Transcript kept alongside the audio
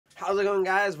How's it going,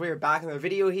 guys? We're back in the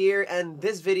video here, and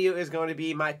this video is going to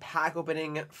be my pack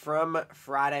opening from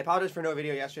Friday. I apologize for no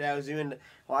video yesterday. I was doing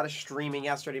a lot of streaming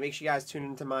yesterday. Make sure you guys tune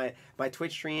into my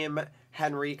Twitch stream,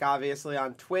 Henreek, obviously,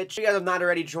 on Twitch. If you guys have not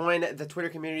already joined the Twitter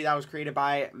community that was created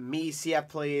by me, CF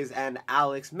Plays, and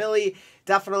Alex Millie,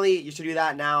 definitely you should do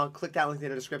that now. Click that link in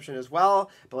the description as well.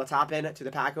 But let's hop into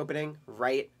the pack opening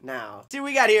right now. See what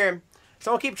we got here.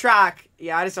 So we'll keep track.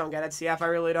 Yeah, I just don't get it, CF. I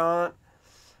really don't.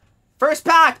 First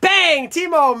pack, bang!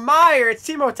 Timo Meyer, it's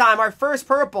Timo time. Our first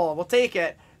purple, we'll take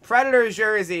it. Predators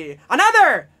jersey,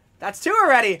 another! That's two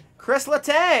already. Chris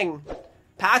Letang.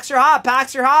 Packs are hot,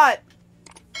 packs are hot.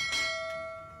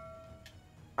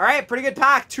 All right, pretty good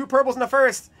pack. Two purples in the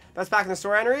first. Best pack in the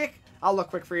store, Henreek. I'll look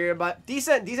quick for you, but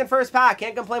decent first pack.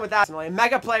 Can't complain with that.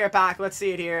 Mega player pack, let's see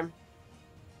it here.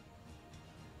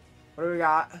 What do we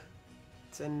got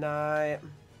tonight?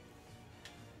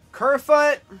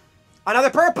 Kerfoot.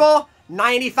 Another purple,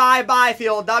 95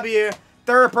 Byfield, W.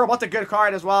 Third purple, that's a good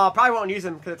card as well. Probably won't use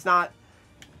him because it's not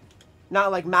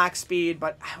like max speed,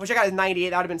 but I wish I got his 98.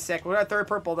 That would have been sick. We're at third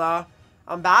purple, though.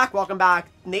 I'm back. Welcome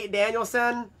back. Nate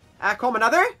Danielson. Ekholm,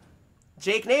 another.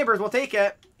 Jake Neighbors, we'll take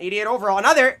it. 88 overall.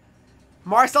 Another.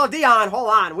 Marcel Dion. Hold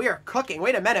on. We are cooking.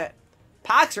 Wait a minute.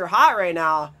 Packs are hot right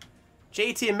now.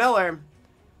 JT Miller.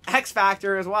 X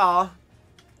Factor as well. What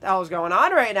the hell is going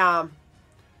on right now?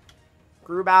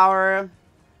 Grubauer.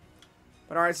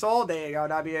 Bernard Sold. There you go,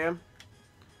 W.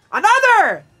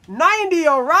 Another! 90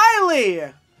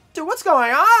 O'Reilly. Dude, what's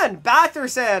going on?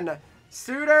 Batherson.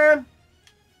 Suter.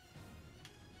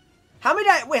 How many?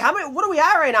 What are we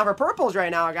at right now for purples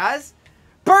right now, guys?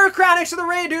 Burkrown, thanks for the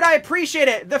raid, dude. I appreciate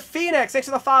it. The Phoenix, thanks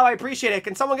for the follow. I appreciate it.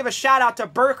 Can someone give a shout out to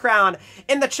Burkrown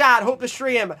in the chat? Hope the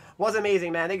stream was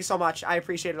amazing, man. Thank you so much. I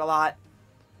appreciate it a lot.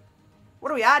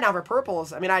 What are we at now for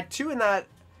purples? I mean, I had two in that.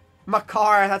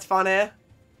 Makar, that's funny.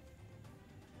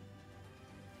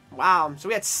 Wow, so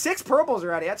we had 6 purples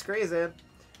already. That's crazy.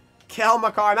 Kel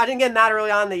Makar, imagine getting that early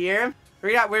on in the year.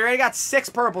 We already got 6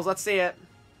 purples. Let's see it.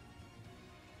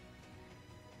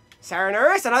 Sarah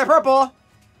Nurse, another purple.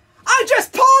 I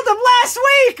just pulled him last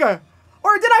week!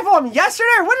 Or did I pull him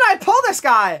yesterday? Or when did I pull this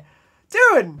guy?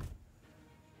 Dude.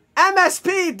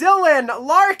 MSP, Dylan,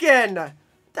 Larkin. What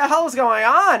the hell is going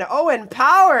on? Owen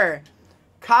Power.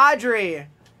 Kadri.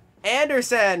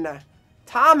 Anderson.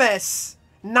 Thomas.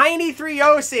 93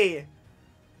 Yossi.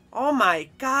 Oh my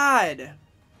god.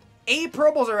 8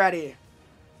 purples already.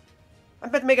 I'm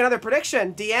about to make another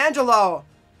prediction. D'Angelo.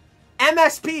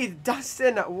 MSP.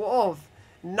 Dustin Wolf.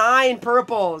 9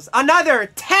 purples.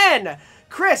 Another 10.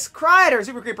 Chris Kreider.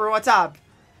 Super Creeper, what's up?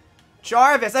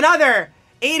 Jarvis. Another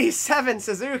 87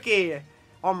 Suzuki.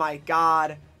 Oh my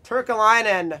god.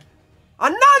 Turkalainen.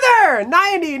 Another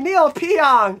 90 Neil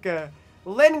Pionk.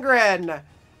 Lindgren.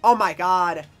 Oh my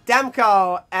god.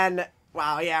 Demko. And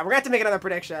wow, yeah, we're gonna have to make another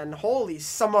prediction. Holy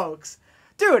smokes.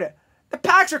 Dude, the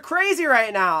packs are crazy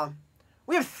right now.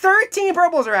 We have 13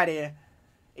 purples already.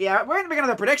 Yeah, we're gonna make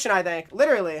another prediction, I think.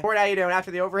 Literally. What are you doing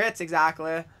after the overhits?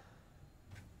 Exactly.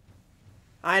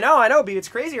 I know, B. It's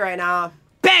crazy right now.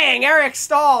 Bang! Eric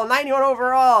Stahl, 91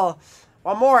 overall.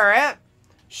 One more, right?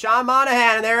 Sean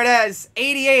Monahan, and there it is.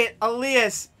 88,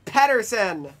 Elias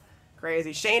Pettersson.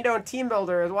 Crazy. Shane Doan team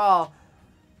builder as well.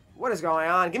 What is going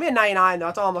on? Give me a 99, though.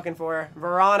 That's all I'm looking for.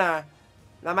 Verana.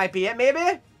 That might be it,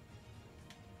 maybe?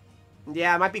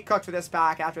 Yeah, it might be cooked for this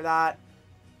pack after that.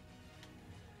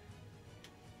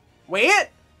 Wait!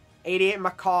 88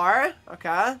 Makar.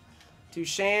 Okay.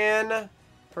 Duchesne.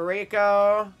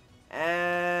 Pareko.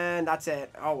 And that's it.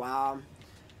 Oh, wow.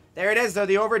 There it is, though.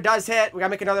 The over does hit. We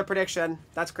gotta make another prediction.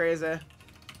 That's crazy.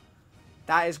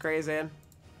 That is crazy.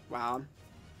 Wow.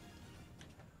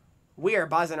 We are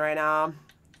buzzing right now.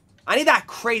 I need that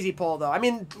crazy pull, though. I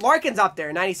mean, Larkin's up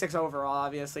there. 96 overall,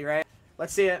 obviously, right?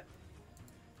 Let's see it.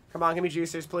 Come on, give me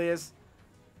juicers, please.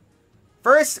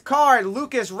 First card,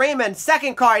 Lucas Raymond.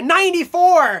 Second card,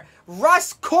 94.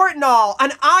 Russ Courtnall,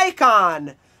 an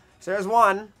icon. So there's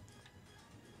one.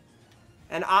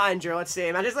 And Ottinger, let's see.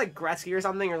 Imagine it's like Gretzky or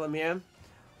something, or Lemieux.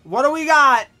 What do we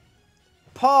got?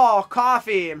 Paul,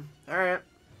 Coffee. All right.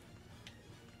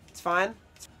 It's fine.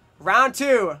 Round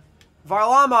 2.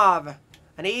 Varlamov.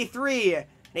 An 83. An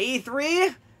 83?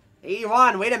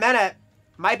 81. Wait a minute.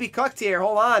 Might be cooked here.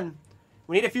 Hold on.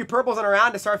 We need a few purples in a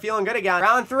round to start feeling good again.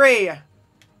 Round 3.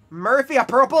 Murphy, a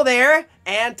purple there.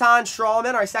 Anton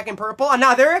Strawman, our second purple.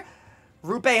 Another.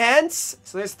 Rupe Hentz.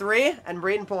 So there's 3. And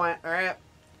Braden Point. All right.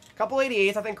 Couple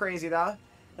 88s. Nothing crazy, though.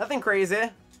 Nothing crazy.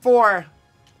 4.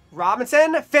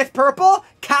 Robinson. 5th purple.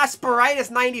 Kasperitis,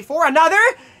 94. Another.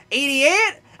 88.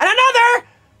 And another.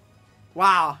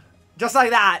 Wow. Just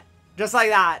like that. Just like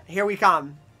that. Here we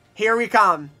come. Here we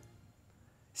come.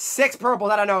 6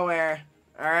 purples out of nowhere.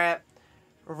 All right.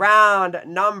 Round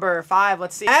number 5.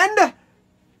 Let's see. And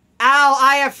Al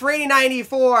Iafredi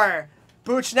 94.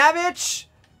 Buchnevich.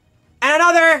 And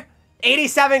another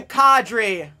 87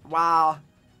 Kadri. Wow.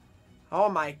 Oh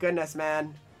my goodness,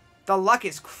 man. The luck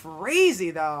is crazy,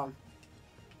 though.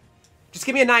 Just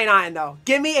give me a 99, though.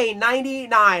 Give me a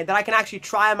 99 that I can actually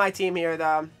try on my team here,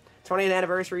 though. 20th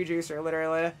anniversary juicer,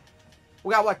 literally.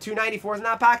 We got, what, 2 94s in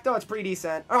that pack, though? It's pretty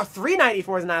decent. Oh, 3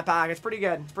 94s in that pack. It's pretty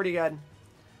good. It's pretty good.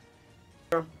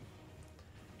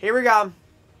 Here we go.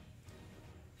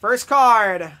 First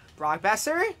card. Brock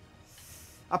Besser.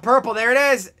 A purple. There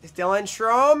it is. It's Dylan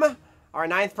Strome. Our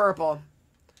 9th purple.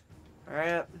 All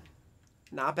right.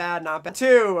 Not bad. Not bad.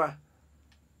 2.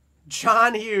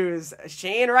 John Hughes.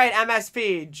 Shane Wright,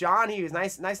 MSP. John Hughes.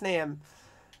 Nice name.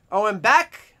 Owen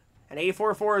Beck. And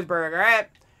 84 Forsberg. All right.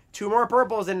 2 more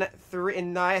purples in 3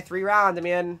 rounds. I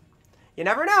mean, you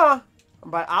never know.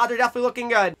 But odds are definitely looking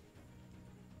good.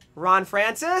 Ron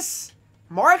Francis.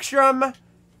 Markstrom.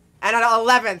 And an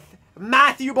 11th.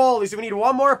 Matthew Boldy. So we need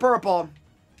 1 more purple.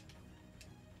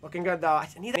 Looking good, though. I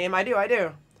need that name. I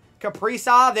do.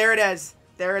 Kaprizov. There it is.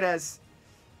 There it is.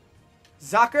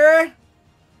 Zucker.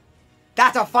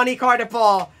 That's a funny card to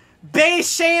pull. Base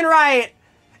Shane Wright.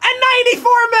 And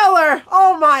 94 Miller.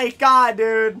 Oh, my God,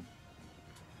 dude.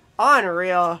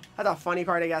 Unreal. That's a funny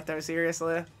card to get, though.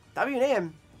 Seriously. W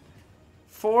name.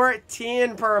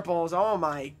 14 purples. Oh,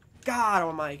 my God.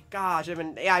 Oh, my gosh.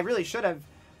 Yeah, I really should have.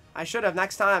 I should have.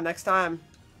 Next time.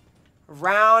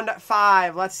 Round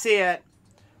 5. Let's see it.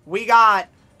 We got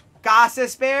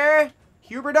Gossesbear,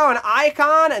 Huberdeau, and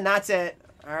Icon, and that's it.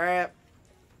 All right.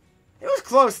 It was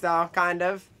close, though, kind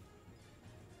of.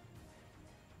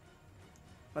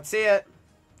 Let's see it.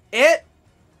 It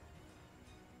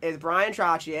is Brian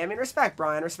Trottier. I mean, respect,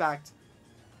 Brian. Respect.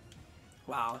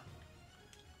 Wow.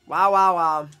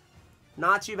 Wow.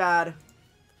 Not too bad.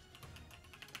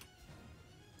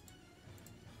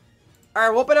 All right,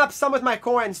 we'll open up some with my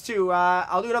coins, too.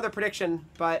 I'll do another prediction,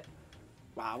 but...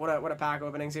 Wow, what a pack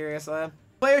opening, seriously.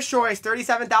 Player's choice,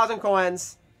 37,000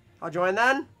 coins. I'll join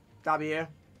then. W.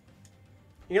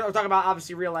 You know, we're talking about,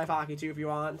 obviously, real-life hockey, too, if you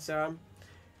want. So,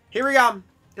 here we go.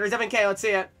 37K, let's see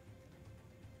it.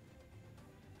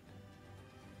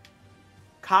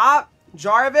 Cop,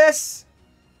 Jarvis.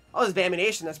 Oh, there's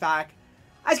Vamination in this pack.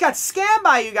 I just got scammed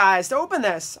by you guys to open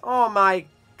this. Oh, my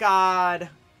God.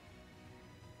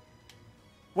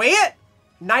 Wait.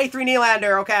 93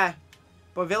 Nylander, okay.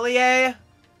 Beauvillier,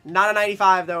 not a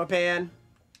 95 though, Pan.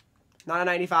 Not a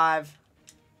 95.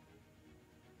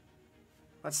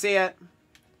 Let's see it.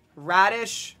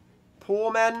 Radish,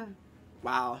 Pullman.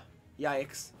 Wow.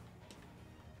 Yikes.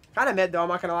 Kind of mid though, I'm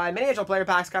not going to lie. Mini NHL player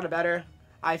pack's kind of better.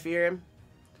 I fear him.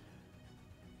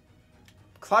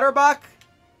 Clutterbuck,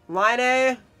 Line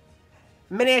A.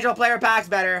 Mini NHL player pack's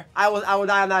better. I will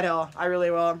die on that hill. I really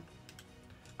will.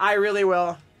 I really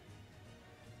will.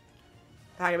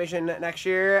 Activation next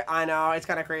year. I know, it's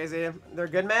kind of crazy. They're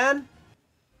good, man.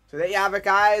 So there you have it,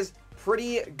 guys.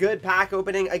 Pretty good pack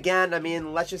opening. Again, I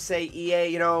mean, let's just say EA,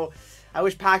 you know, I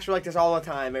wish packs were like this all the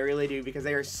time. I really do, because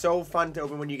they are so fun to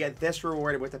open when you get this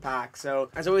rewarded with the pack. So,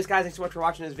 as always, guys, thanks so much for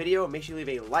watching this video. Make sure you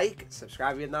leave a like,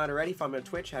 subscribe if you're not already. Follow me on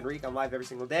Twitch, Henreek. I'm live every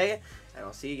single day. And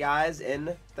I'll see you guys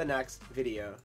in the next video.